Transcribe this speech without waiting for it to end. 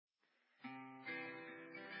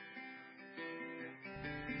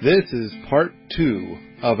This is part 2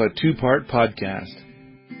 of a 2-part podcast.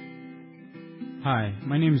 Hi,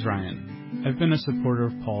 my name's Ryan. I've been a supporter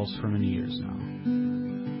of Paul's for many years now.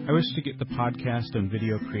 I wish to get the podcast and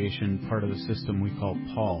video creation part of the system we call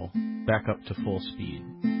Paul back up to full speed.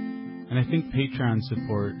 And I think Patreon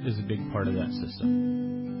support is a big part of that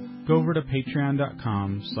system. Go over to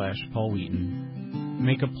patreon.com/Paul Wheaton.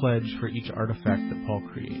 Make a pledge for each artifact that Paul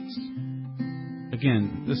creates.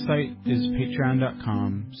 Again, the site is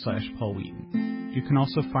patreon.com/Paul Wheaton. You can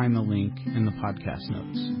also find the link in the podcast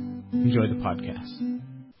notes. Enjoy the podcast.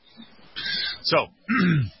 So,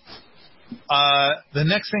 the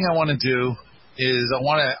next thing I want to do is I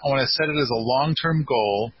want to set it as a long-term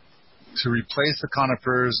goal to replace the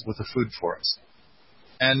conifers with a food forest.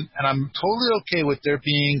 And I'm totally okay with there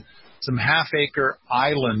being some half-acre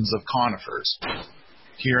islands of conifers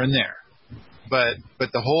here and there. But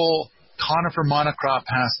the whole conifer monocrop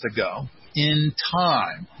has to go in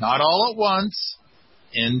time, not all at once,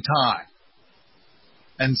 in time.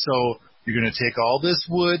 And so you're going to take all this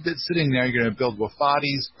wood that's sitting there, you're going to build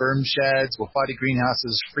wafatis, berm sheds, wafati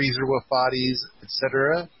greenhouses, freezer wafatis,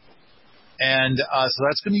 etc. And so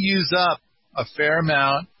that's going to use up a fair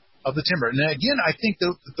amount of the timber. And again, I think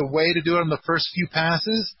the way to do it on the first few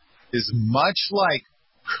passes is much like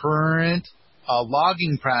current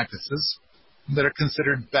logging practices that are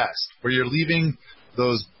considered best, where you're leaving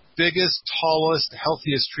those biggest, tallest,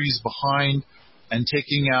 healthiest trees behind and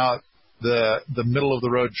taking out the middle of the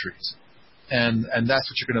road trees. And that's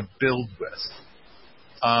what you're going to build with.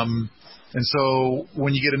 And so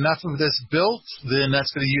when you get enough of this built, then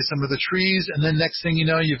that's going to use some of the trees. And then next thing you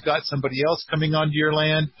know, you've got somebody else coming onto your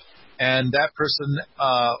land, and that person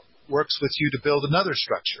works with you to build another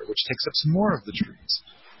structure, which takes up some more of the trees.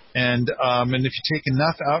 And if you take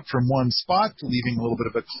enough out from one spot, leaving a little bit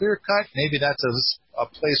of a clear cut, maybe that's a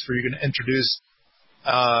place where you're going to introduce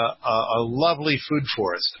a lovely food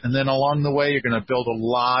forest. And then along the way, you're going to build a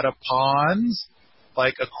lot of ponds,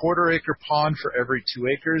 like a 1/4 acre pond for every 2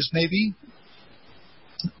 acres, maybe.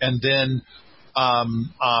 And then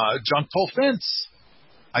junk pole fence.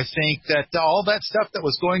 I think that all that stuff that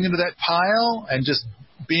was going into that pile and just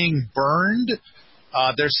being burned,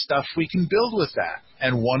 there's stuff we can build with that.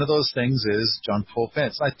 And one of those things is junk pole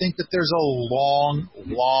fence. I think that there's a long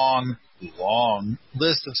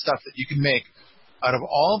list of stuff that you can make out of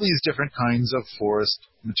all these different kinds of forest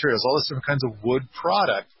materials, all these different kinds of wood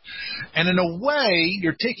product. And in a way,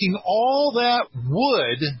 you're taking all that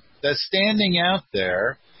wood that's standing out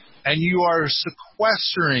there and you are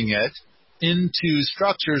sequestering it into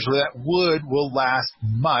structures where that wood will last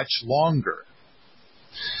much longer.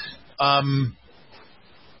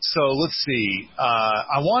 So let's see.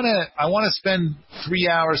 I want to spend 3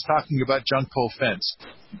 hours talking about junk pole fence,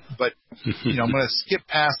 but I'm going to skip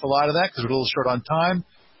past a lot of that because we're a little short on time.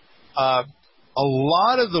 A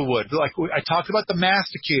lot of the wood, like I talked about the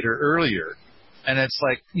masticator earlier, and it's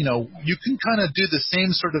like you can kind of do the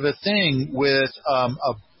same sort of a thing with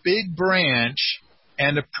a big branch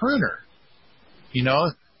and a pruner.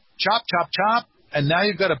 Chop, chop, chop, and now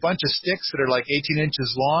you've got a bunch of sticks that are like 18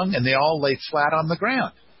 inches long, and they all lay flat on the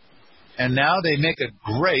ground. And now they make a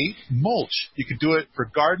great mulch. You could do it for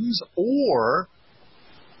gardens or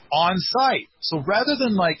on site. So rather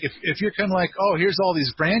than like, if you're kind of like, oh, here's all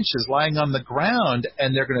these branches lying on the ground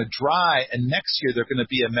and they're going to dry and next year they're going to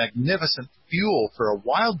be a magnificent fuel for a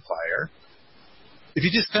wildfire. If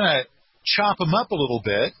you just kind of chop them up a little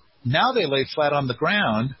bit, now they lay flat on the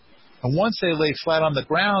ground. And once they lay flat on the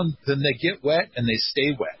ground, then they get wet and they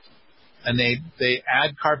stay wet. And they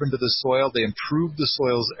add carbon to the soil. They improve the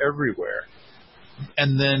soils everywhere.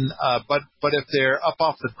 And then, but if they're up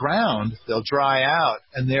off the ground, they'll dry out,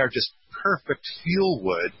 and they are just perfect fuel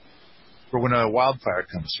wood for when a wildfire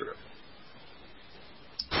comes through.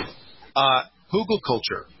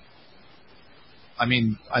 Hugelkultur. I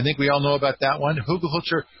mean, I think we all know about that one.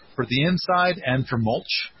 Hugelkultur for the inside and for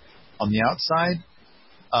mulch on the outside.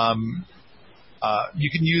 You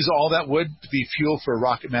can use all that wood to be fuel for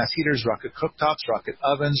rocket mass heaters, rocket cooktops, rocket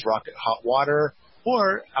ovens, rocket hot water,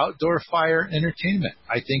 or outdoor fire entertainment.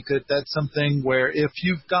 I think that that's something where if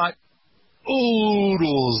you've got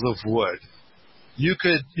oodles of wood, you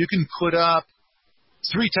can put up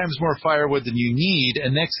 3 times more firewood than you need,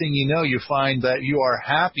 and next thing you know, you find that you are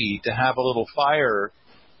happy to have a little fire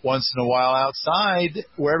once in a while outside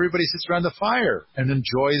where everybody sits around the fire and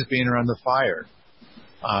enjoys being around the fire.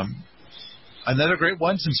 Another great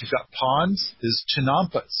one, since you've got ponds, is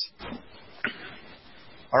chinampas.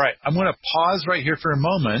 All right, I'm going to pause right here for a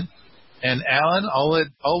moment, and Alan,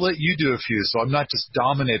 I'll let you do a few, so I'm not just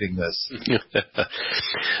dominating this.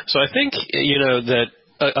 So I think that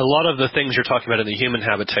a lot of the things you're talking about in the human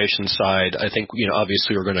habitation side, I think,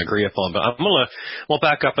 obviously we're going to agree upon. But we'll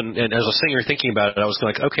back up, and as I was sitting here thinking about it, I was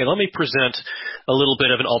like, okay, let me present a little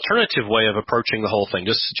bit of an alternative way of approaching the whole thing,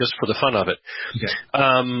 just for the fun of it. Okay.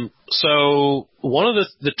 So one of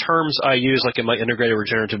the terms I use, like in my integrated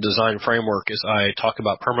regenerative design framework, is I talk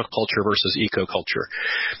about permaculture versus ecoculture.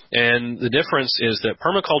 And the difference is that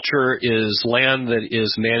permaculture is land that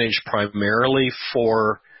is managed primarily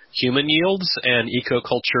for human yields, and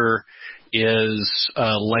ecoculture is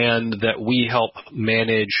land that we help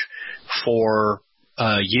manage for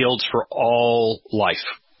yields for all life.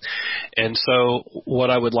 And so what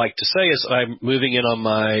I would like to say is I'm moving in on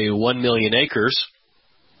my 1 million acres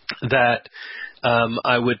that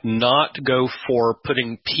I would not go for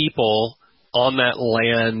putting people on that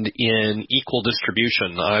land in equal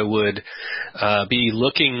distribution. I would be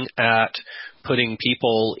looking at putting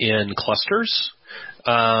people in clusters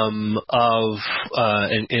instead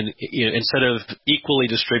of equally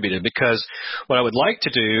distributed, because what I would like to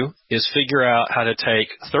do is figure out how to take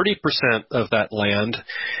 30% of that land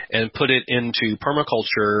and put it into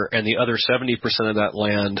permaculture, and the other 70% of that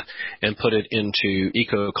land and put it into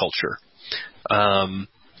ecoculture,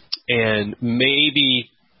 and maybe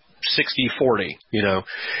 60-40,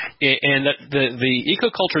 and that the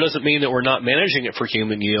ecoculture doesn't mean that we're not managing it for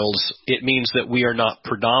human yields. It means that we are not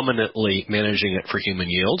predominantly managing it for human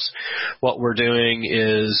yields. What we're doing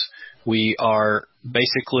is we are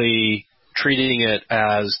basically treating it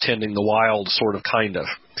as tending the wild, kind of.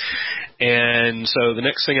 And so the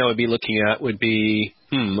next thing I would be looking at would be,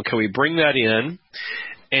 can we bring that in?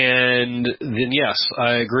 And then, yes,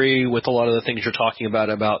 I agree with a lot of the things you're talking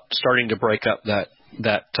about starting to break up that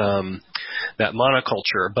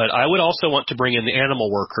monoculture. But I would also want to bring in the animal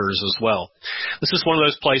workers as well. This is one of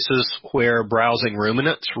those places where browsing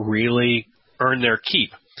ruminants really earn their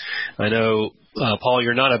keep. I know, Paul,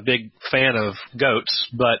 you're not a big fan of goats,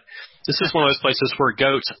 but this is one of those places where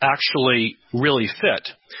goats actually really fit,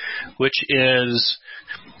 which is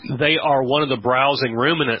they are one of the browsing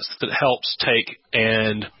ruminants that helps take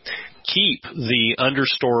and keep the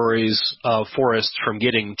understories of forests from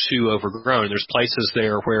getting too overgrown. There's places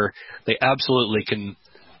there where they absolutely can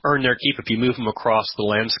earn their keep if you move them across the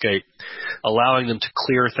landscape, allowing them to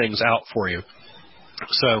clear things out for you.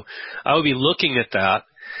 So I would be looking at that.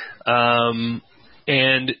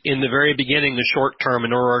 And in the very beginning, the short term,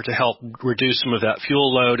 in order to help reduce some of that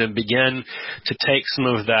fuel load and begin to take some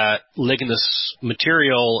of that lignous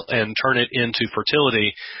material and turn it into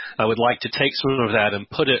fertility, I would like to take some of that and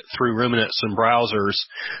put it through ruminants and browsers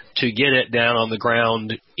to get it down on the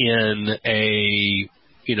ground in a,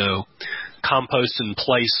 compost in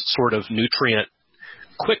place sort of nutrient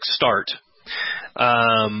quick start.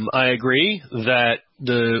 I agree that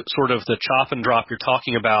the chop and drop you're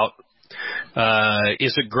talking about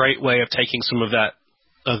is a great way of taking some of that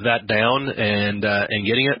down and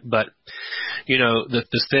getting it. But the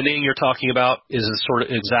thinning you're talking about is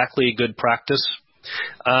exactly good practice.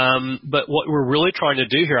 But what we're really trying to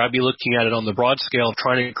do here, I'd be looking at it on the broad scale of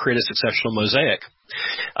trying to create a successional mosaic.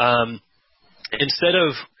 Instead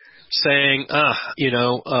of saying,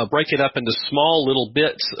 break it up into small little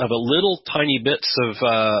bits of tiny bits of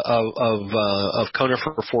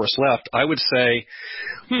conifer forest left, I would say,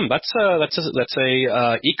 that's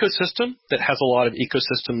a ecosystem that has a lot of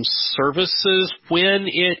ecosystem services when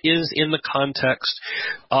it is in the context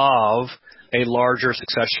of a larger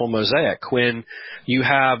successional mosaic. When you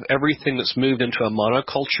have everything that's moved into a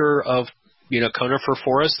monoculture of conifer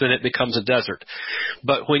forest, then it becomes a desert.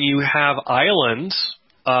 But when you have islands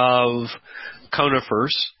of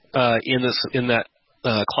conifers in that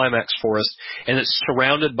climax forest, and it's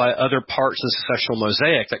surrounded by other parts of the successional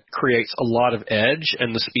mosaic, that creates a lot of edge,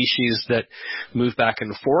 and the species that move back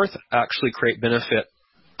and forth actually create benefit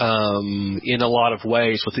in a lot of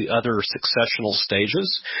ways with the other successional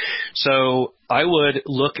stages. So I would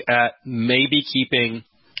look at maybe keeping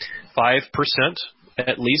 5%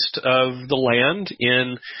 at least of the land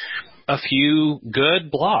in a few good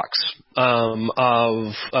blocks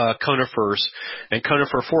of conifers and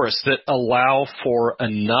conifer forests that allow for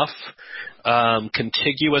enough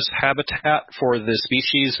contiguous habitat for the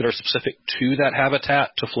species that are specific to that habitat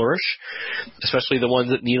to flourish, especially the ones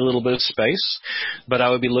that need a little bit of space. But I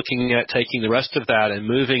would be looking at taking the rest of that and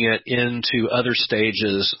moving it into other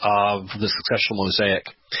stages of the successional mosaic.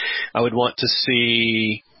 I would want to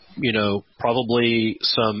see probably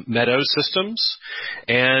some meadow systems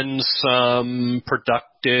and some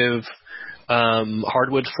productive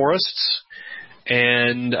hardwood forests,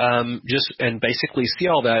 and basically see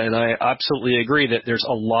all that. And I absolutely agree that there's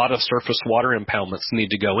a lot of surface water impoundments need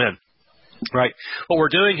to go in. Right. What we're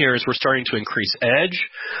doing here is we're starting to increase edge.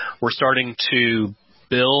 We're starting to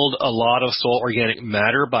build a lot of soil organic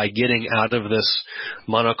matter by getting out of this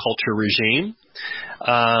monoculture regime.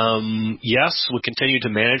 Yes, we continue to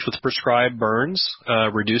manage with prescribed burns,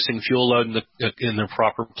 reducing fuel load in the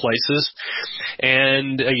proper places,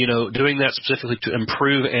 and doing that specifically to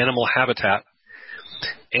improve animal habitat.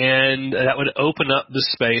 And that would open up the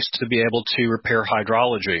space to be able to repair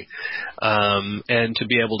hydrology, and to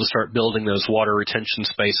be able to start building those water retention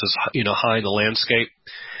spaces, high in the landscape,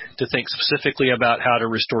 to think specifically about how to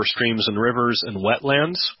restore streams and rivers and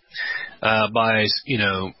wetlands, by,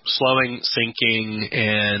 slowing, sinking,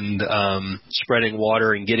 and, spreading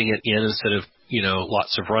water and getting it in instead of,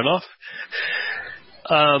 lots of runoff.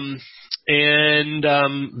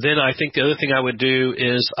 Then I think the other thing I would do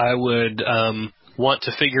is I would, want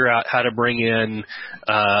to figure out how to bring in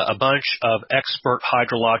a bunch of expert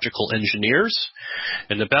hydrological engineers,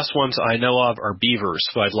 and the best ones I know of are beavers.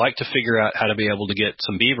 So I'd like to figure out how to be able to get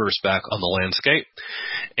some beavers back on the landscape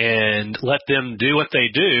and let them do what they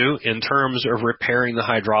do in terms of repairing the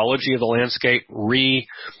hydrology of the landscape,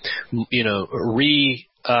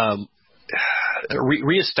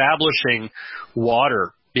 reestablishing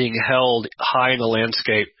water being held high in the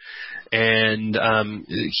landscape, and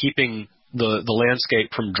keeping the landscape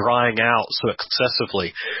from drying out so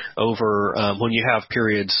excessively over when you have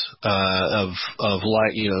periods of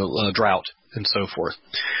light, drought and so forth.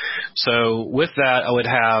 So with that, I would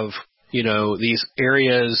have these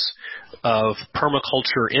areas of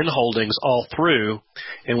permaculture inholdings all through,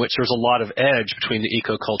 in which there's a lot of edge between the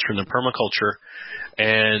ecoculture and the permaculture,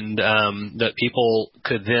 and that people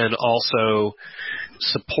could then also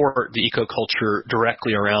support the ecoculture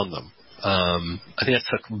directly around them. I think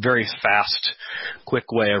that's a very fast,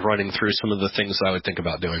 quick way of running through some of the things I would think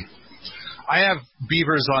about doing. I have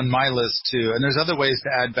beavers on my list too, and there's other ways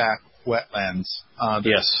to add back wetlands.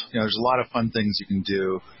 Yes. There's a lot of fun things you can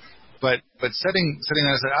do. But setting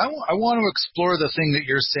that aside, I want to explore the thing that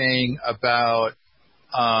you're saying about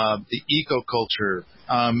the ecoculture.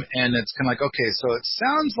 And it's kind of like, okay, so it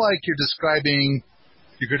sounds like you're describing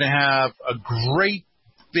you're going to have a great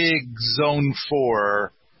big zone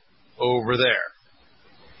 4 over there.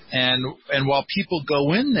 And while people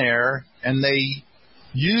go in there and they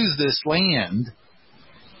use this land,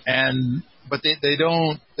 but they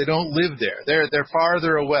don't live there. They're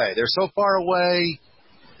farther away. They're so far away,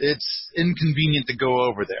 it's inconvenient to go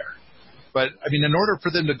over there. But I mean, in order for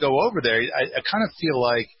them to go over there, I kind of feel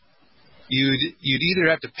like you'd either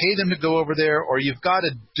have to pay them to go over there, or you've got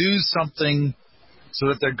to do something so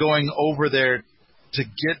that they're going over there to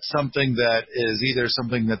get something that is either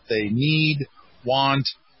something that they need, want,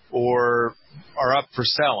 or are up for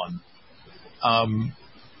selling. And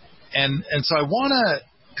so I want to,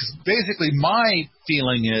 because basically my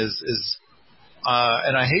feeling is,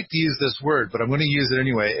 and I hate to use this word, but I'm going to use it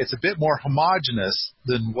anyway, it's a bit more homogeneous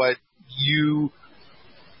than what you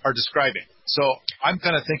are describing. So I'm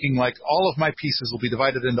kind of thinking like all of my pieces will be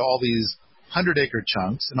divided into all these 100-acre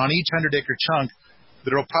chunks, and on each 100-acre chunk,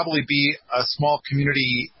 there will probably be a small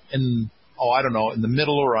community in the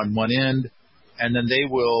middle or on one end, and then they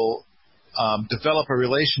will develop a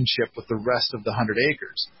relationship with the rest of the 100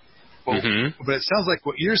 acres. But it sounds like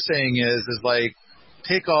what you're saying is like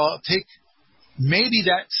take maybe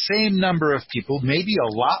that same number of people, maybe a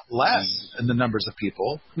lot less in the numbers of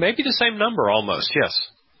people. Maybe the same number almost, yes.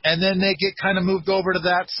 And then they get kind of moved over to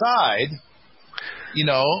that side,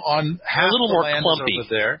 on half a little the more land clumpy. over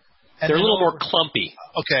there. And they're a little more clumpy.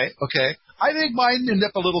 Okay. I think mine end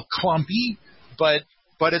up a little clumpy, but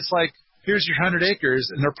it's like, here's your 100 acres,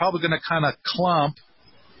 and they're probably going to kind of clump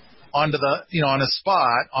onto the, on a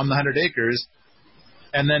spot on the 100 acres.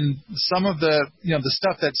 And then some of the, the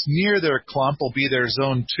stuff that's near their clump will be their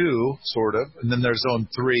zone 2, sort of, and then their zone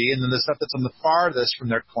 3, and then the stuff that's on the farthest from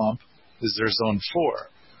their clump is their zone 4.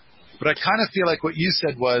 But I kind of feel like what you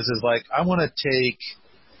said is like, I want to take,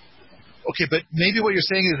 okay, but maybe what you're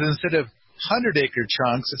saying is instead of 100-acre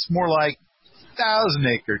chunks, it's more like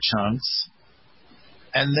 1,000-acre chunks,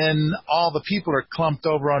 and then all the people are clumped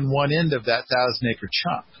over on one end of that 1,000-acre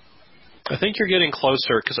chunk. I think you're getting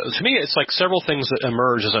closer, because to me it's like several things that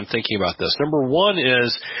emerge as I'm thinking about this. Number one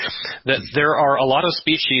is that there are a lot of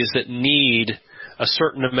species that need a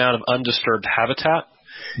certain amount of undisturbed habitat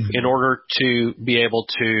in order to be able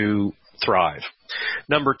to thrive.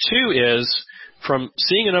 Number two is, from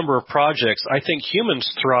seeing a number of projects, I think humans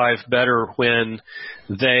thrive better when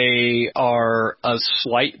they are a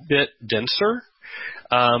slight bit denser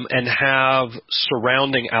and have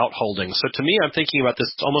surrounding outholdings. So to me, I'm thinking about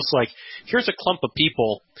this almost like, here's a clump of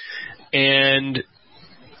people, and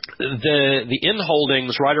the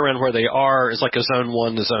in-holdings right around where they are is like a zone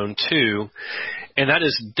 1 to zone 2. And that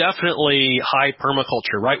is definitely high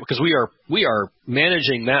permaculture, right? Because we are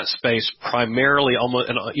managing that space primarily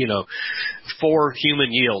almost, for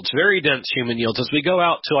human yields, very dense human yields. As we go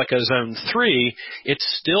out to like a zone 3, it's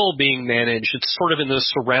still being managed. It's sort of in the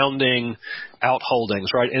surrounding outholdings,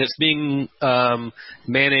 right? And it's being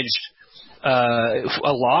managed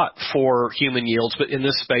a lot for human yields, but in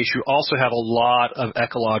this space you also have a lot of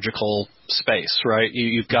ecological space, right?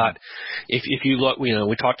 You've got, if you look,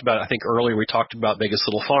 we talked about, I think earlier we talked about Biggest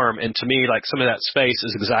Little Farm, and to me, like, some of that space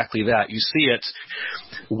is exactly that. You see it's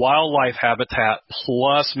wildlife habitat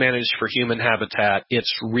plus managed for human habitat.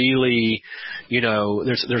 It's really,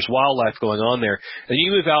 there's wildlife going on there. And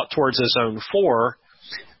you move out towards a zone 4,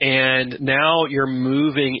 and now you're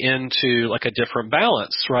moving into like a different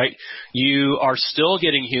balance, right? You are still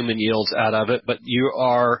getting human yields out of it, but you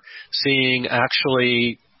are seeing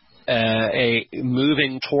actually a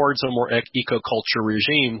moving towards a more ecoculture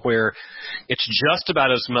regime where it's just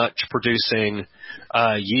about as much producing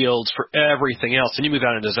yields for everything else. And you move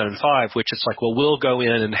out into zone 5, which is like, well, we'll go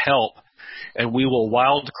in and help, and we will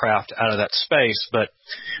wildcraft out of that space. But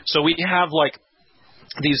so we have like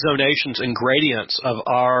these zonations and gradients of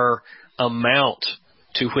our amount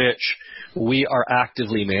to which we are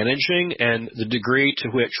actively managing and the degree to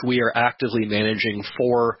which we are actively managing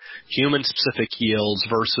for human-specific yields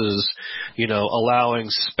versus, allowing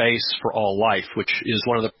space for all life, which is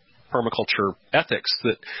one of the permaculture ethics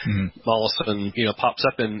that Mollison, pops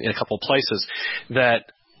up in a couple of places,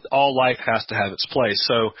 that all life has to have its place.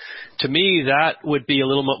 So to me, that would be a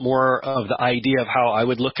little bit more of the idea of how I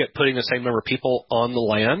would look at putting the same number of people on the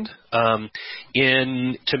land.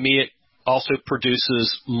 To me, it also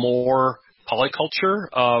produces more polyculture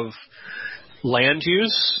of land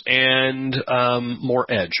use and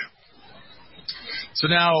more edge. So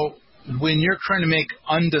now, when you're trying to make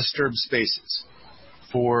undisturbed spaces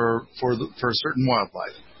for certain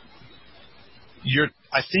wildlife,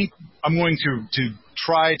 I think I'm going to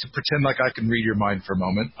try to pretend like I can read your mind for a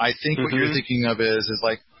moment. I think what you're thinking of is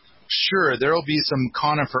like, sure, there will be some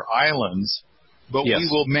conifer islands, but we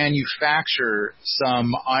will manufacture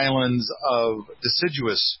some islands of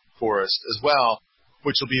deciduous forest as well,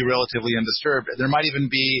 which will be relatively undisturbed. There might even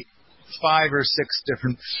be 5 or 6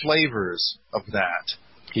 different flavors of that.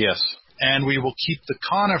 Yes. And we will keep the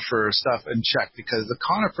conifer stuff in check, because the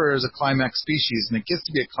conifer is a climax species, and it gets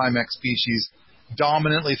to be a climax species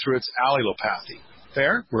dominantly through its allelopathy.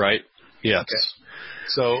 Fair? Right. Yes. Okay.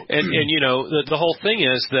 So, and the whole thing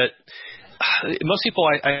is that most people,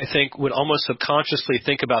 I think, would almost subconsciously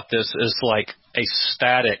think about this as like a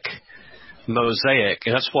static mosaic,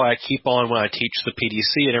 and that's why I keep on, when I teach the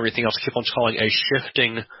PDC and everything else, I keep on calling a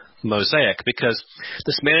shifting mosaic, because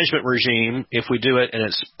this management regime, if we do it and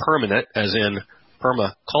it's permanent, as in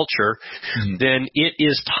permaculture, then it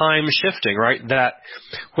is time shifting, right? That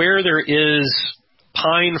where there is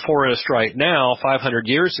pine forest right now, 500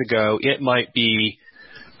 years ago, it might be,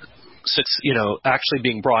 actually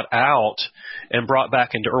being brought out and brought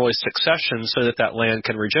back into early succession so that land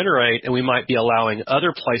can regenerate, and we might be allowing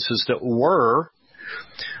other places that were,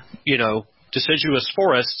 deciduous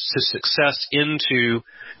forests to success into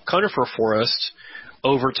conifer forests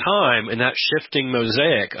over time, and that shifting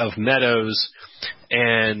mosaic of meadows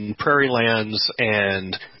and prairie lands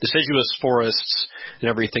and deciduous forests and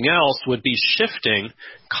everything else would be shifting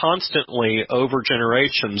constantly over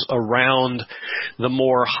generations around the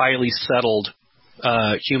more highly settled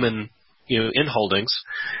human inholdings,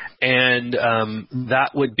 and that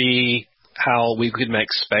would be how we could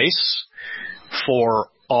make space for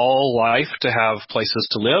all life to have places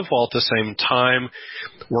to live, while at the same time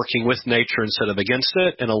working with nature instead of against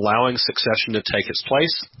it, and allowing succession to take its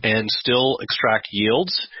place and still extract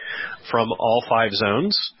yields from all 5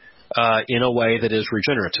 zones in a way that is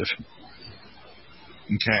regenerative.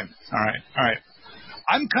 Okay. All right.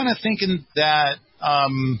 I'm kind of thinking that,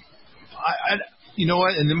 you know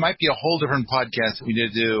what, and there might be a whole different podcast that we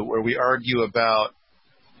need to do where we argue about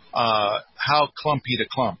how clumpy to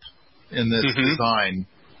clump in this design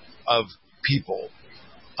of people.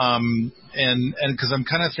 And because I'm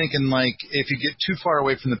kind of thinking, like, if you get too far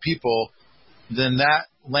away from the people, then that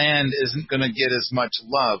land isn't going to get as much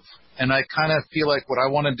love. And I kind of feel like what I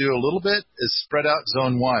want to do a little bit is spread out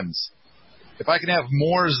zone 1s. If I can have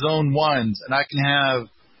more zone 1s and I can have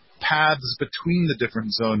paths between the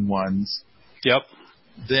different zone 1s,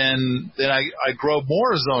 then I grow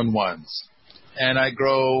more zone 1s and I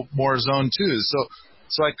grow more zone 2s.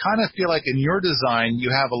 So I kind of feel like in your design,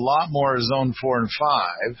 you have a lot more zone 4 and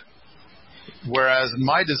 5, whereas in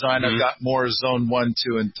my design, I've got more zone 1,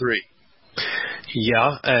 2, and 3.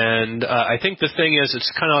 Yeah, and I think the thing is,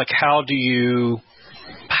 it's kind of like, how do you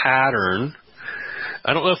pattern?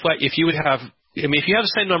 I don't know if you would have, I mean, if you have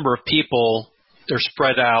the same number of people, they're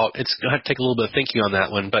spread out, it's going to have to take a little bit of thinking on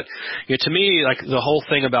that one. But to me, like, the whole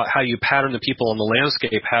thing about how you pattern the people on the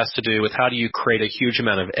landscape has to do with how do you create a huge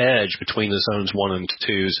amount of edge between the zones 1 and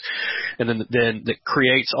 2s, and then that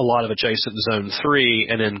creates a lot of adjacent zone 3,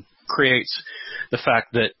 and then creates the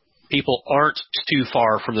fact that people aren't too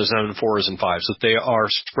far from the zone 4s and 5s, that they are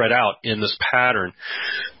spread out in this pattern.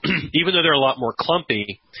 Even though they're a lot more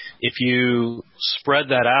clumpy, if you spread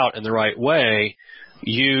that out in the right way,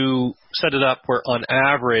 you set it up where, on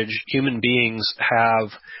average, human beings have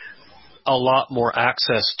a lot more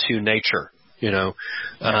access to nature.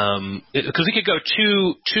 Because we could go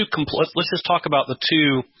let's just talk about the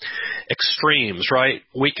two extremes, right?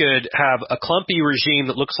 We could have a clumpy regime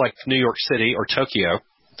that looks like New York City or Tokyo.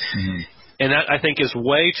 Mm-hmm. And that, I think, is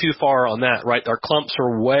way too far on that, right? Our clumps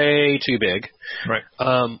are way too big. Right.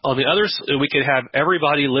 On the others, we could have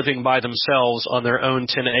everybody living by themselves on their own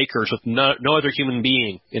 10 acres with no other human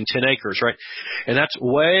being in 10 acres, right? And that's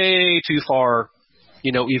way too far.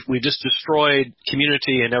 We've just destroyed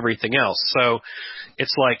community and everything else. So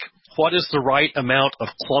it's like, what is the right amount of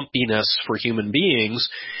clumpiness for human beings?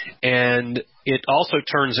 And it also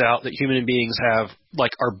turns out that human beings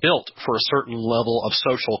are built for a certain level of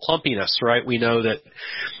social clumpiness, right? We know that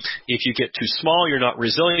if you get too small, you're not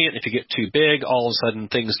resilient. If you get too big, all of a sudden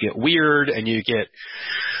things get weird, and you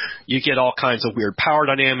get all kinds of weird power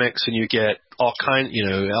dynamics, and you get all kinds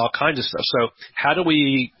of stuff. So how do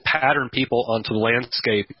we pattern people onto the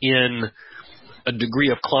landscape in a degree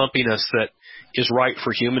of clumpiness that is right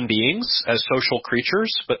for human beings as social creatures,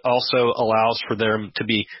 but also allows for them to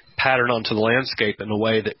be patterned onto the landscape in a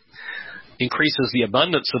way that increases the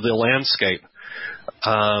abundance of the landscape,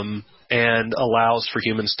 and allows for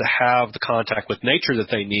humans to have the contact with nature that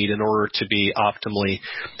they need in order to be optimally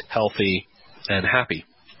healthy and happy?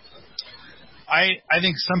 I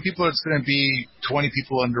think some people it's going to be 20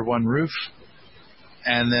 people under one roof,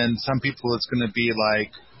 and then some people it's going to be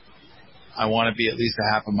like, I want to be at least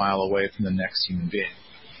a half a mile away from the next human being.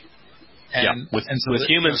 With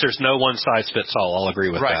humans, there's no one size fits all. I'll agree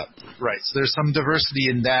with that. Right. So there's some diversity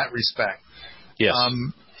in that respect. Yes.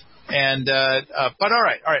 But all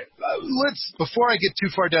right. Let's, before I get too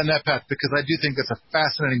far down that path, because I do think that's a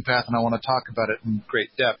fascinating path and I want to talk about it in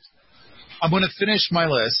great depth, I'm going to finish my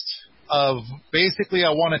list of, basically,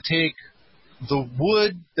 I want to take the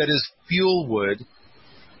wood that is fuel wood,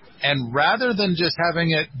 and rather than just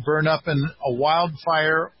having it burn up in a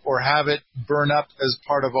wildfire or have it burn up as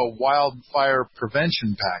part of a wildfire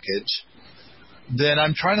prevention package, then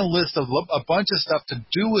I'm trying to list a bunch of stuff to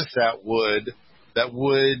do with that wood that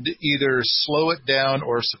would either slow it down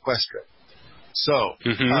or sequester it. So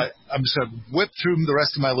I'm just going to whip through the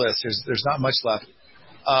rest of my list. There's not much left.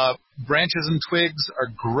 Branches and twigs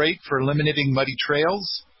are great for eliminating muddy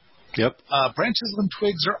trails. Yep. Branches and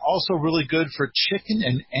twigs are also really good for chicken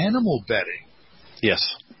and animal bedding.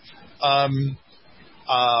 Yes.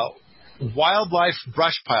 Wildlife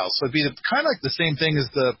brush piles. So it'd be kind of like the same thing as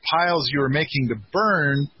the piles you were making to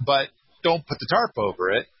burn, but don't put the tarp over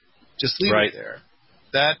it. Just leave it there.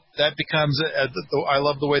 That becomes, I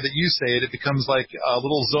love the way that you say it, it becomes like a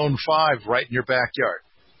little zone 5 right in your backyard.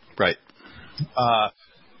 Right.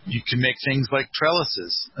 You can make things like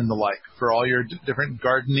trellises and the like for all your different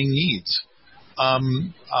gardening needs.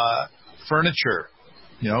 Furniture,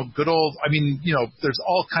 good old, there's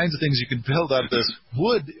all kinds of things you can build out of this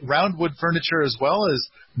wood, round wood furniture as well as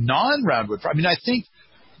non-round wood. I think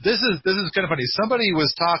this is kind of funny. Somebody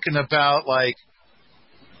was talking about like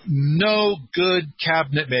no good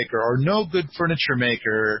cabinet maker or no good furniture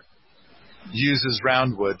maker uses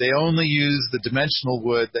round wood. They only use the dimensional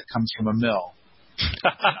wood that comes from a mill.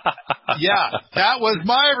 Yeah, that was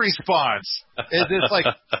my response. It's like,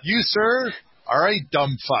 you, sir, are a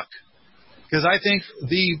dumb fuck. Because I think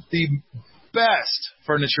the best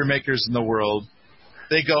furniture makers in the world,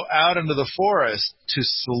 they go out into the forest to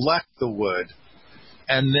select the wood,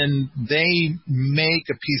 and then they make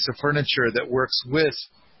a piece of furniture that works with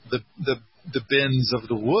the bins of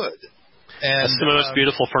the wood. And that's the most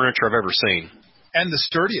beautiful furniture I've ever seen. And the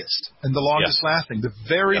sturdiest and the longest lasting. The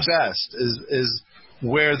very best is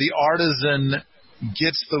where the artisan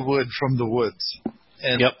gets the wood from the woods.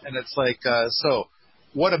 And it's like, so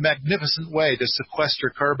what a magnificent way to sequester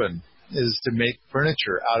carbon is to make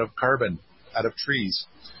furniture out of carbon, out of trees.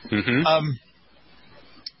 Mm-hmm.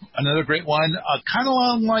 Another great one, kind of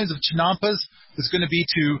along the lines of chinampas, is going to be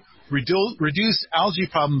to reduce algae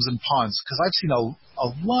problems in ponds. Because I've seen a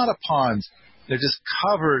lot of ponds, they're just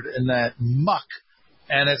covered in that muck,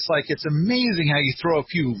 And it's amazing how you throw a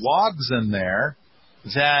few logs in there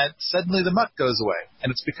that suddenly the muck goes away.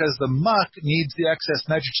 And it's because the muck needs the excess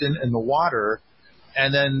nitrogen in the water,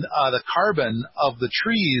 and then the carbon of the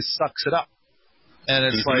trees sucks it up. And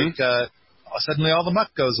it's suddenly all the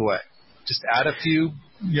muck goes away. Just add a few,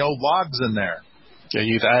 logs in there. And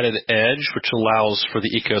you've added edge, which allows for the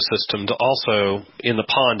ecosystem to also, in the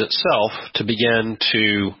pond itself, to begin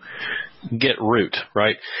to get root,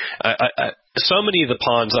 right? So many of the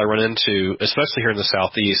ponds I run into, especially here in the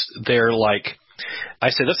Southeast, they're like, I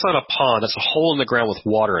say, that's not a pond, that's a hole in the ground with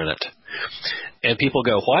water in it. And people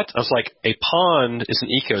go, what? I was like, a pond is an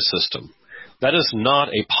ecosystem. That is not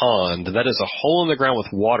a pond. That is a hole in the ground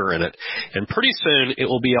with water in it. And pretty soon it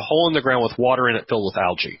will be a hole in the ground with water in it filled with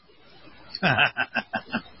algae.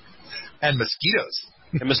 And mosquitoes.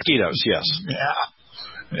 And mosquitoes, yes.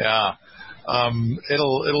 Yeah.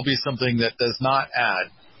 It'll be something that does not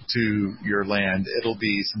add to your land. It'll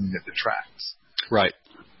be something that detracts. Right.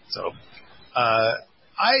 So,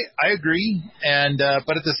 I agree, and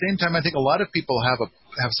but at the same time, I think a lot of people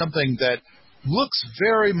have something that looks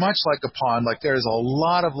very much like a pond, like there's a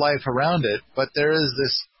lot of life around it, but there is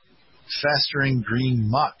this festering green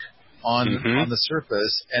muck on the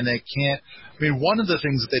surface, and they can't. I mean, one of the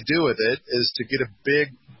things that they do with it is to get a big.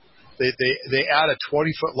 They add a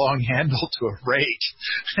 20-foot long handle to a rake,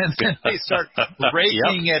 and then they start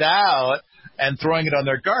raking it out and throwing it on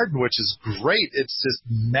their garden, which is great. It's just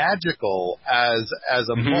magical as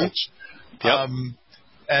a mulch. Yep.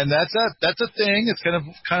 And that's a thing. It's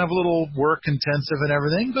kind of a little work intensive and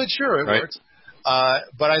everything, but sure, it works.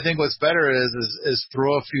 But I think what's better is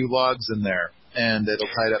throw a few logs in there, and it'll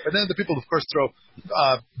tie it up. And then the people, of course, throw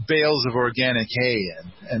bales of organic hay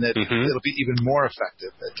in, and it'll be even more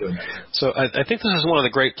effective at doing that. So I think this is one of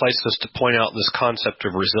the great places to point out this concept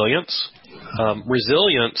of resilience.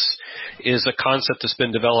 Resilience is a concept that's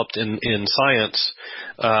been developed in science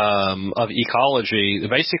of ecology. It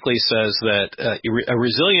basically says that a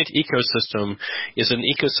resilient ecosystem is an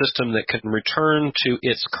ecosystem that can return to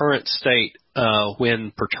its current state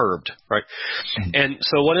when perturbed, right? And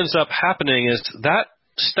so what ends up happening is that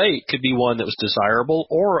state could be one that was desirable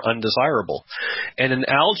or undesirable. And an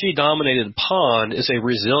algae-dominated pond is a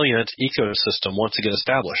resilient ecosystem once it gets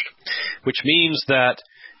established, which means that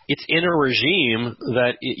it's in a regime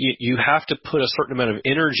that you have to put a certain amount of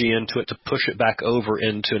energy into it to push it back over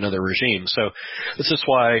into another regime. So this is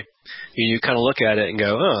why you kind of look at it and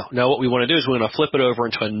go, oh, now what we want to do is we want to flip it over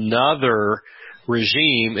into another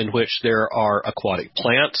regime in which there are aquatic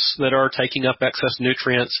plants that are taking up excess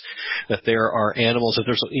nutrients, that there are animals, that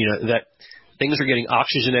there's, that things are getting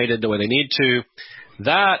oxygenated the way they need to.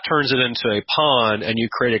 That turns it into a pond, and you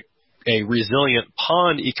create a resilient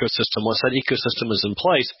pond ecosystem. Once that ecosystem is in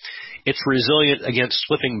place, it's resilient against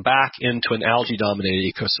slipping back into an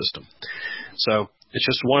algae-dominated ecosystem. So it's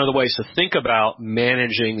just one of the ways to think about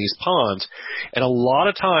managing these ponds. And a lot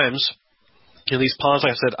of times, in these ponds,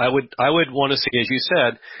 like I said, I would want to see, as you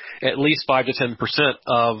said, at least 5 to 10%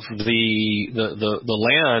 of the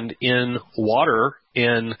land in water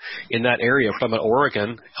in that area. If we're talking about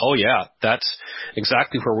Oregon, oh yeah, that's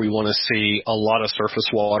exactly where we want to see a lot of surface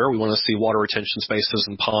water. We want to see water retention spaces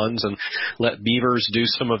and ponds, and let beavers do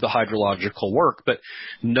some of the hydrological work. But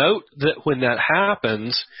note that when that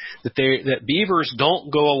happens, that beavers don't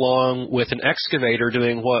go along with an excavator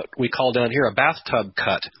doing what we call down here a bathtub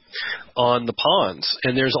cut on the ponds.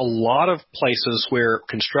 And there's a lot of places where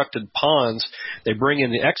constructed ponds, they bring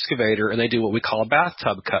in the excavator and they do what we call a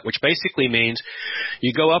bathtub cut, which basically means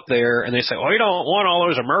you go up there and they say, well, you don't want all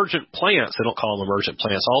those emergent plants. They don't call them emergent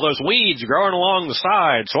plants. All those weeds growing along the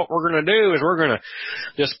side. So what we're going to do is we're going to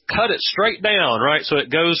just cut it straight down, right? So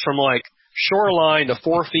it goes from like shoreline to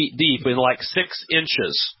 4 feet deep in like 6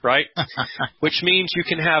 inches, right? Which means you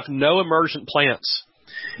can have no emergent plants.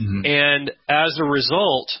 And as a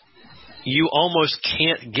result, you almost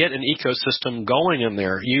can't get an ecosystem going in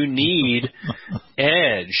there. You need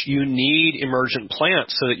edge. You need emergent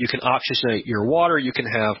plants so that you can oxygenate your water. You can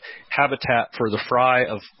have habitat for the fry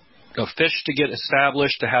of fish to get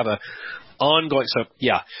established, to have a ongoing. So,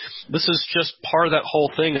 yeah, this is just part of that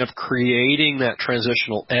whole thing of creating that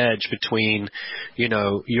transitional edge between,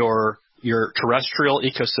 your terrestrial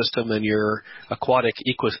ecosystem and your aquatic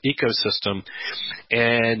ecosystem.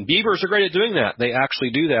 And beavers are great at doing that. They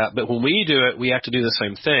actually do that. But when we do it, we have to do the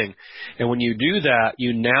same thing. And when you do that,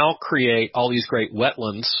 you now create all these great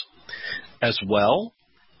wetlands as well.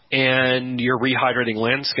 And you're rehydrating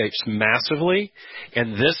landscapes massively.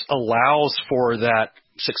 And this allows for that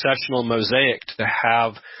successional mosaic to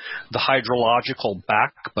have the hydrological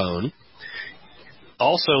backbone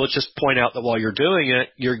also, let's just point out that while you're doing it,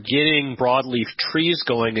 you're getting broadleaf trees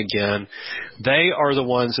going again. They are the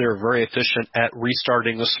ones that are very efficient at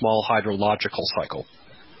restarting the small hydrological cycle.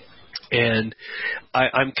 And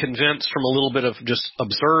I'm convinced from a little bit of just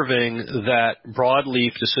observing that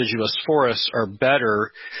broadleaf deciduous forests are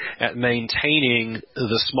better at maintaining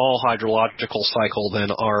the small hydrological cycle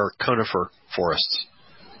than our conifer forests.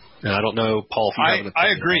 And I don't know, Paul, if you have an opinion I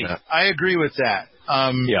agree. on that. I agree with that.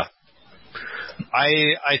 Yeah.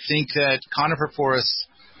 I think that conifer forests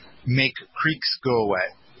make creeks go away.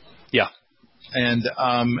 Yeah. And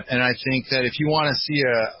I think that if you want to see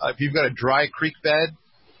if you've got a dry creek bed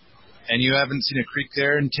and you haven't seen a creek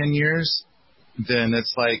there in 10 years, then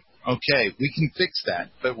it's like, okay, we can fix that.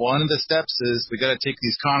 But one of the steps is we got to take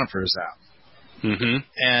these conifers out. Mm-hmm.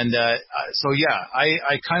 And so, yeah,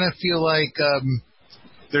 I kind of feel like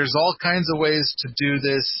there's all kinds of ways to do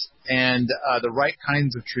this, and the right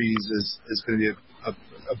kinds of trees is going to be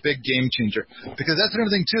a big game changer. Because that's another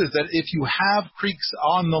thing, too, is that if you have creeks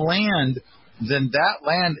on the land, then that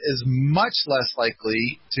land is much less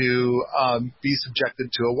likely to be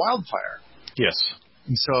subjected to a wildfire. Yes.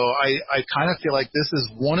 And so I kind of feel like this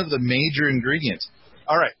is one of the major ingredients.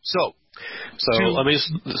 All right, so let me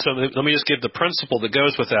just give the principle that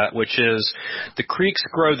goes with that, which is the creeks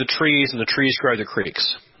grow the trees and the trees grow the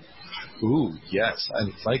creeks. Ooh, yes,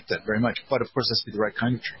 I like that very much. But of course, it has to be the right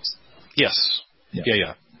kind of trees. Yes.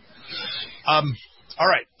 Yeah. All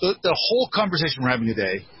right, the whole conversation we're having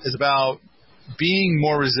today is about being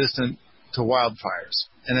more resistant to wildfires.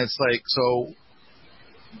 And it's like, so,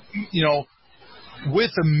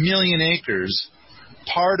 with 1 million acres,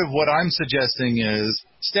 part of what I'm suggesting is,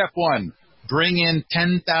 step one, bring in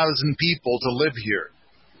 10,000 people to live here.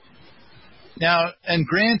 Now, and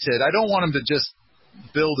granted, I don't want them to just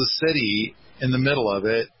build a city in the middle of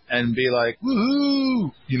it and be like,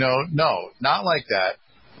 woohoo, no, not like that.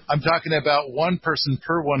 I'm talking about one person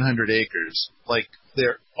per 100 acres, like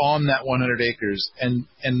they're on that 100 acres. And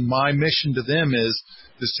my mission to them is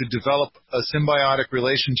to develop a symbiotic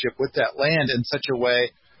relationship with that land in such a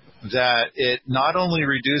way that it not only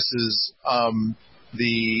reduces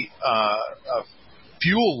the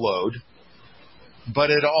fuel load, but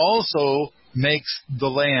it also makes the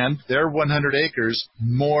land, their 100 acres,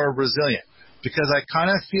 more resilient. Because I kind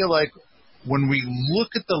of feel like when we look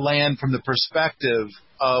at the land from the perspective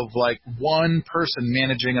of like one person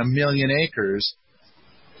managing 1 million acres,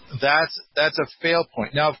 that's a fail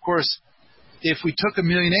point. Now, of course, if we took 1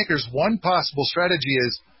 million acres, one possible strategy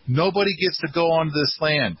is nobody gets to go onto this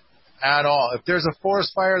land at all. If there's a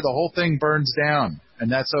forest fire, the whole thing burns down,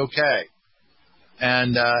 and that's okay.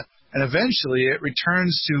 And eventually it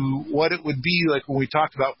returns to what it would be like when we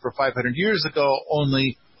talked about for 500 years ago,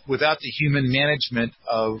 only without the human management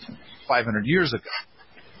of 500 years ago.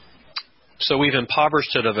 So we've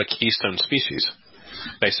impoverished it of a keystone species,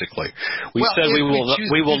 basically. We well, said we will.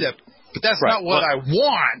 That, but that's right. not what I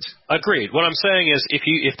want. Agreed. What I'm saying is,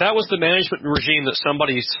 if that was the management regime that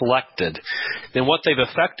somebody selected, then what they've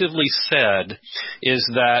effectively said is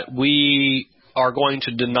that we are going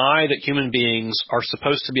to deny that human beings are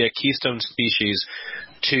supposed to be a keystone species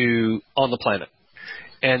on the planet.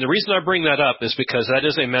 And the reason I bring that up is because that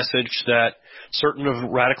is a message that certain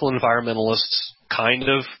of radical environmentalists kind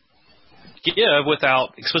of give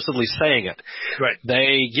without explicitly saying it. Right.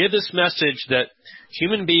 They give this message that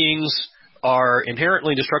human beings are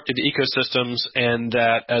inherently destructive to ecosystems, and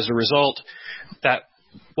that as a result, that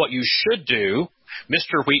what you should do,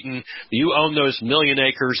 Mr. Wheaton, you own those 1 million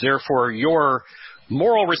acres, therefore your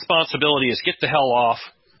moral responsibility is get the hell off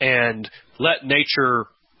and let nature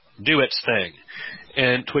do its thing.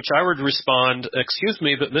 And to which I would respond, excuse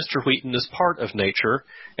me, but Mr. Wheaton is part of nature,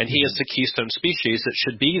 and he is the keystone species that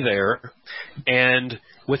should be there. And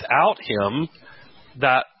without him,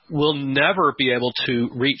 that will never be able to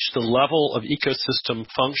reach the level of ecosystem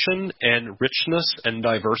function and richness and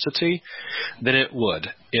diversity than it would.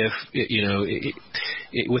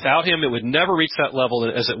 Without him, it would never reach that level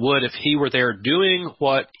as it would if he were there doing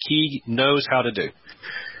what he knows how to do.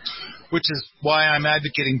 Which is why I'm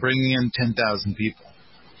advocating bringing in 10,000 people.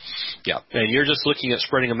 Yeah, and you're just looking at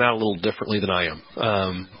spreading them out a little differently than I am.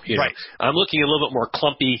 Right. I'm looking a little bit more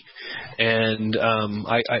clumpy, and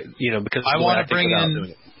because I want to bring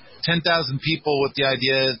in 10,000 people with the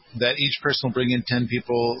idea that each person will bring in 10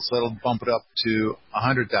 people, so that'll bump it up to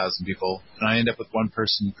 100,000 people, and I end up with one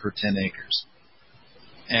person per 10 acres.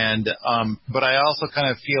 And but I also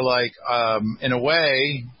kind of feel like, in a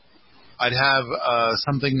way, I'd have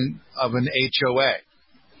something of an HOA.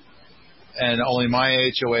 And only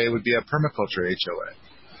my HOA would be a permaculture HOA.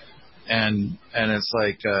 And it's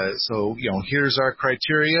like, so, here's our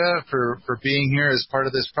criteria for being here as part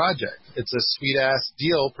of this project. It's a sweet-ass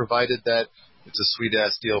deal, provided that it's a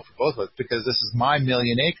sweet-ass deal for both of us, because this is my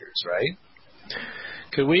 1,000,000 acres, right?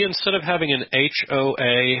 Could we, instead of having an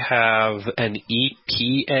HOA, have an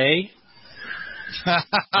EPA?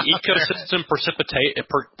 Ecosystem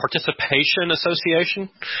Participation Association?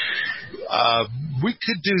 We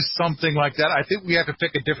could do something like that. I think we have to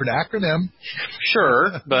pick a different acronym.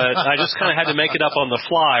 Sure, but I just kind of had to make it up on the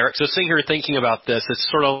fly. So sitting here thinking about this, it's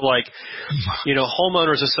sort of like,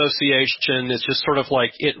 homeowners association. It's just sort of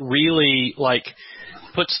like it really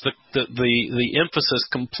puts the emphasis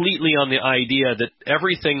completely on the idea that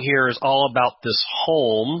everything here is all about this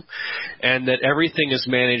home, and that everything is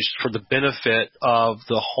managed for the benefit of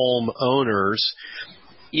the homeowners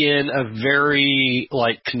in a very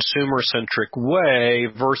consumer-centric way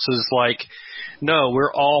versus no,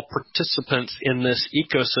 we're all participants in this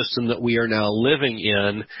ecosystem that we are now living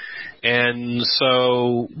in. And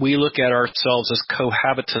so we look at ourselves as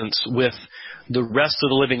cohabitants with the rest of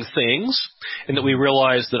the living things, and that we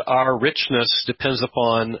realize that our richness depends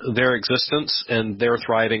upon their existence and their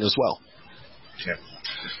thriving as well. Okay.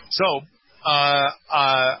 So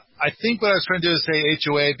I think what I was trying to do is say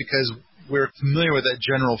HOA because we're familiar with that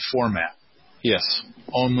general format. Yes.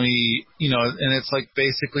 Only, and it's like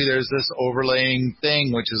basically there's this overlaying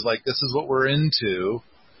thing, which is like, this is what we're into,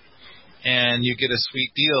 and you get a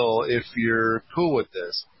sweet deal if you're cool with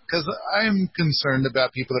this. Because I'm concerned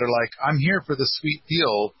about people that are like, I'm here for the sweet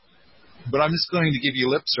deal, but I'm just going to give you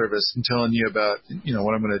lip service and telling you about,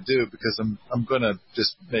 what I'm going to do, because I'm going to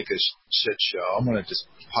just make a shit show. I'm going to just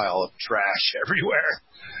pile up trash everywhere,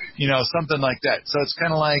 something like that. So it's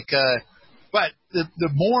kind of like, but the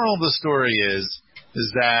moral of the story is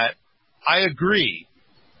that I agree,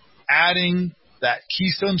 adding that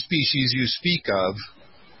keystone species you speak of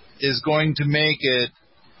is going to make it,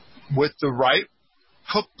 with the right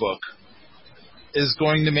cookbook, is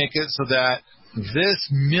going to make it so that this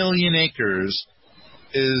 1,000,000 acres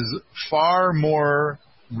is far more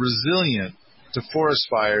resilient to forest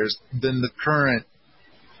fires than the current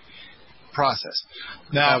process.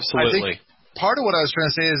 Now, absolutely. I think part of what I was trying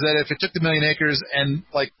to say is that if it took the 1,000,000 acres and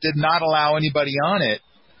did not allow anybody on it,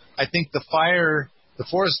 I think the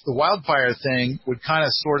wildfire thing would kind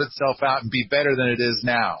of sort itself out and be better than it is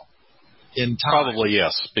now. In time. Probably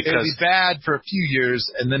yes, because it would be bad for a few years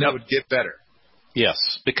and then it would get better. Yes,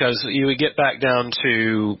 because you would get back down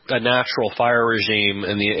to a natural fire regime,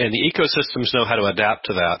 and the ecosystems know how to adapt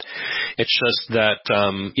to that. It's just that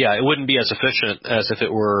it wouldn't be as efficient as if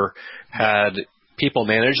it had people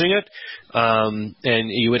managing it,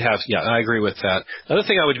 and you would have. Yeah, I agree with that. The other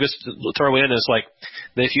thing I would just throw in is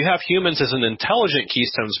that if you have humans as an intelligent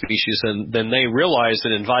keystone species, then they realize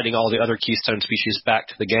that inviting all the other keystone species back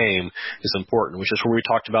to the game is important, which is where we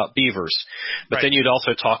talked about beavers. But right. Then you'd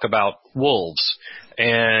also talk about wolves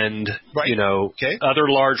and right. Other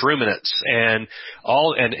large ruminants and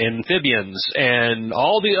amphibians and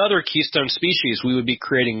all the other keystone species we would be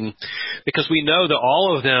creating, because we know that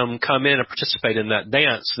all of them come in and participate in that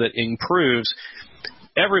dance that improves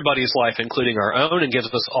everybody's life, including our own, and gives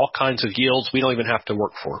us all kinds of yields we don't even have to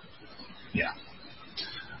work for. Yeah.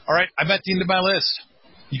 All right, I'm at the end of my list.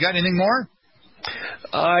 You got anything more?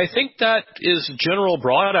 I think that is general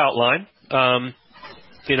broad outline.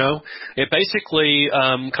 It basically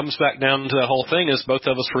comes back down to the whole thing, as both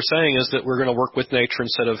of us were saying, is that we're going to work with nature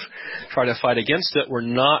instead of try to fight against it. We're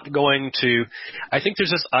not going to – I think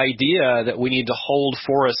there's this idea that we need to hold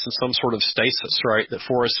forests in some sort of stasis, right, that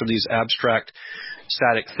forests are these abstract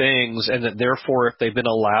static things, and that therefore if they've been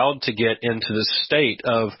allowed to get into this state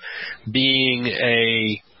of being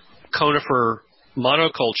a conifer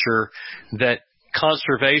monoculture, that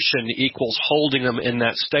conservation equals holding them in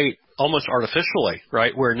that state almost artificially,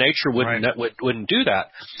 right, where nature wouldn't do that.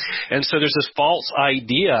 And so there's this false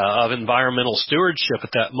idea of environmental stewardship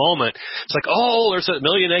at that moment. It's like, there's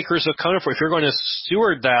 1,000,000 acres of conifer. If you're going to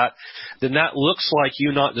steward that, then that looks like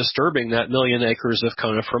you not disturbing that 1,000,000 acres of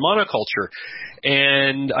conifer monoculture.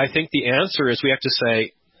 And I think the answer is we have to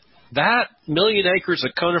say, that 1,000,000 acres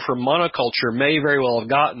of conifer monoculture may very well have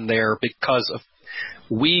gotten there because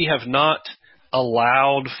we have not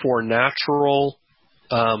allowed for natural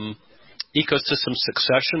ecosystem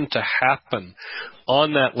succession to happen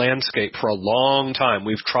on that landscape for a long time.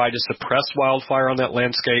 We've tried to suppress wildfire on that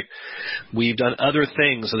landscape. We've done other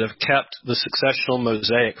things that have kept the successional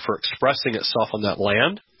mosaic from expressing itself on that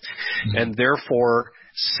land. Mm-hmm. And therefore,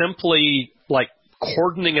 simply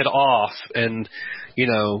cordoning it off and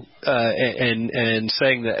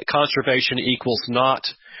saying that conservation equals not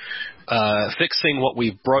fixing what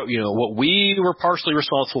we broke, what we were partially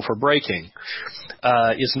responsible for breaking,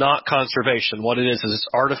 is not conservation. What it is it's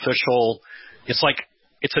artificial. It's like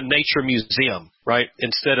it's a nature museum, right?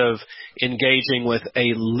 Instead of engaging with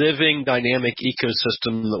a living, dynamic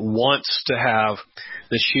ecosystem that wants to have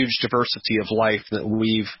this huge diversity of life, that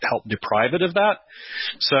we've helped deprive it of that.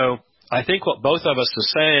 So I think what both of us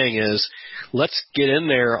are saying is, let's get in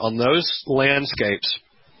there on those landscapes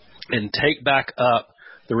and take back up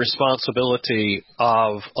the responsibility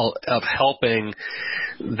of helping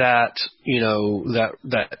that,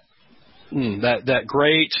 that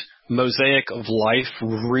great mosaic of life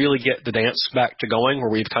really get the dance back to going, where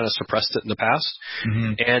we've kind of suppressed it in the past.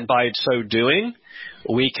 Mm-hmm. And by so doing,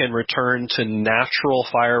 we can return to natural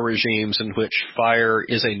fire regimes in which fire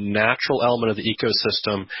is a natural element of the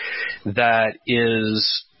ecosystem that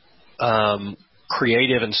is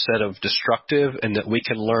creative instead of destructive, and that we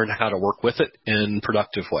can learn how to work with it in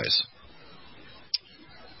productive ways.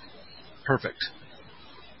 Perfect.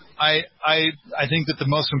 I think that the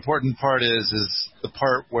most important part is the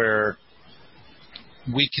part where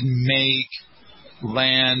we can make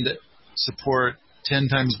land support 10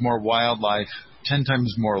 times more wildlife, 10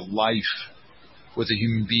 times more life with a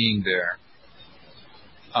human being there,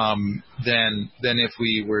 than if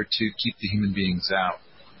we were to keep the human beings out.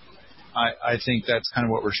 I think that's kind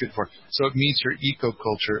of what we're shooting for. So it meets your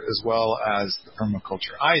eco-culture as well as the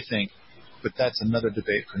permaculture, I think, but that's another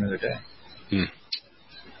debate for another day.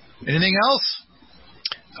 Anything else?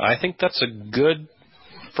 I think that's a good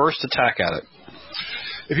first attack at it.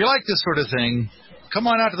 If you like this sort of thing, come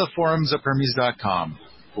on out to the forums at Permies.com,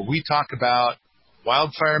 where we talk about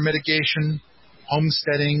wildfire mitigation,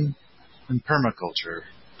 homesteading, and permaculture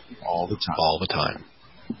all the time. All the time.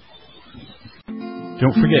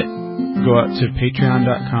 Don't forget, go out to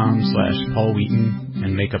patreon.com/Paul Wheaton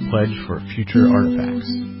and make a pledge for future artifacts.